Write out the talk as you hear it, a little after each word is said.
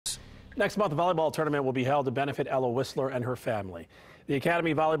Next month, the volleyball tournament will be held to benefit Ella Whistler and her family. The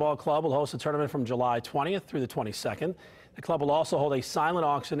Academy Volleyball Club will host a tournament from July 20th through the 22nd. The club will also hold a silent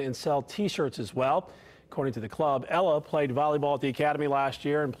auction and sell T-shirts as well. According to the club, Ella played volleyball at the Academy last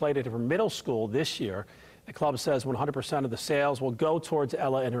year and played at her middle school this year. The club says 100% of the sales will go towards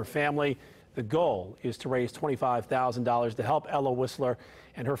Ella and her family. The goal is to raise $25,000 to help Ella Whistler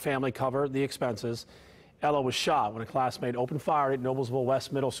and her family cover the expenses. Ella was shot when a classmate opened fire at Noblesville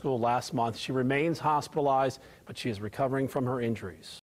West Middle School last month. She remains hospitalized, but she is recovering from her injuries.